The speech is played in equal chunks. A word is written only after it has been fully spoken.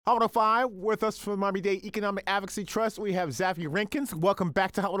Hot 105 with us from Miami-Dade Economic Advocacy Trust. We have Zachary Rinkins. Welcome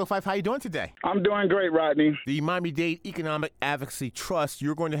back to Hot 105. How are you doing today? I'm doing great, Rodney. The Miami-Dade Economic Advocacy Trust,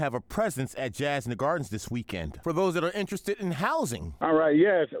 you're going to have a presence at Jazz in the Gardens this weekend for those that are interested in housing. All right,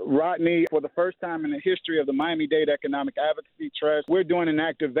 yes, Rodney, for the first time in the history of the Miami-Dade Economic Advocacy Trust, we're doing an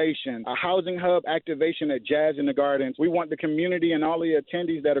activation, a housing hub activation at Jazz in the Gardens. We want the community and all the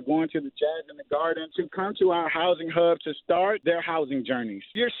attendees that are going to the Jazz in the Gardens to come to our housing hub to start their housing journeys.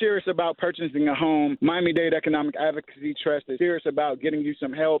 You're serious about purchasing a home, Miami-Dade Economic Advocacy Trust is serious about getting you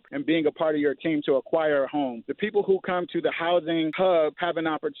some help and being a part of your team to acquire a home. The people who come to the housing hub have an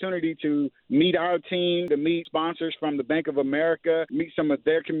opportunity to meet our team, to meet sponsors from the Bank of America, meet some of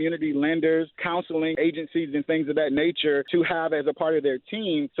their community lenders, counseling agencies and things of that nature to have as a part of their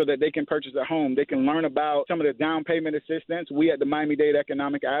team so that they can purchase a home. They can learn about some of the down payment assistance. We at the Miami-Dade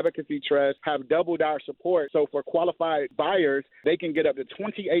Economic Advocacy Trust have doubled our support. So for qualified buyers, they can get up to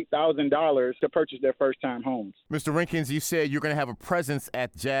 $28,000 to purchase their first-time homes. Mr. Rinkins, you said you're going to have a presence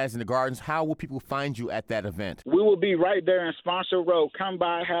at Jazz in the Gardens. How will people find you at that event? We will be right there in Sponsor Row. Come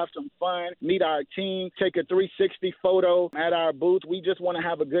by, have some fun, meet our team, take a 360 photo at our booth. We just want to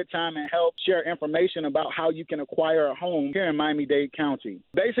have a good time and help share information about how you can acquire a home here in Miami-Dade County.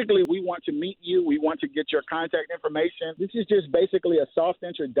 Basically, we want to meet you. We want to get your contact information. This is just basically a soft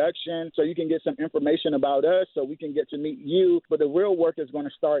introduction so you can get some information about us so we can get to meet you. But the real work is going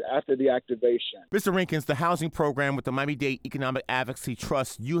to start after the activation. Mr. Rinkins, the housing program with the Miami-Dade Economic Advocacy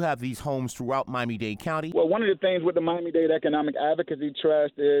Trust, you have these homes throughout Miami-Dade County. Well, one of the things with the Miami-Dade Economic Advocacy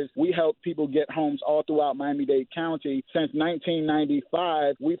Trust is we help people get homes all throughout Miami-Dade County. Since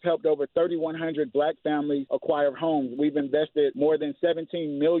 1995, we've helped over 3,100 black families acquire homes. We've invested more than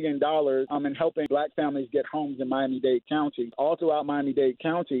 $17 million in helping black families get homes in Miami-Dade County, all throughout Miami-Dade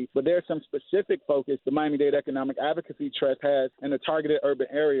County. But there's some specific focus the Miami-Dade Economic Advocacy Trust has in the targeted urban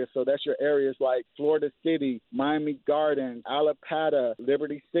areas. So that's your areas like Florida City, Miami Gardens, Alapata,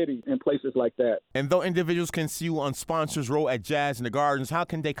 Liberty City, and places like that. And though individuals can see you on Sponsors Row at Jazz in the Gardens, how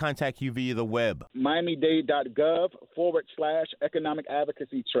can they contact you via the web? Miami-Dade.gov/Economic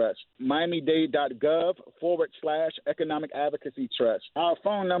Advocacy Trust. Miami-Dade.gov/Economic Advocacy Trust. Our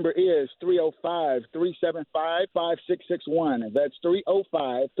phone number is 305-375-5661. That's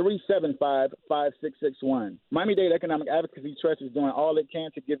 305-375-5661. Miami-Dade Economic Advocacy Trust is doing all it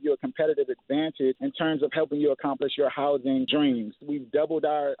can to give you a competitive advantage in terms of helping you accomplish your housing dreams. We've doubled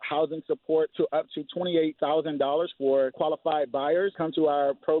our housing support to up to $28,000 for qualified buyers. Come to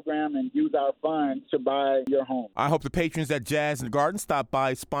our program and use our funds to buy your home. I hope the patrons at Jazz in the Garden stop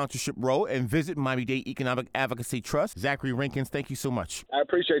by Sponsorship Row and visit Miami-Dade Economic Advocacy Trust. Zachary Rinkins, thank you so much. I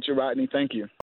appreciate you, Rodney. Thank you.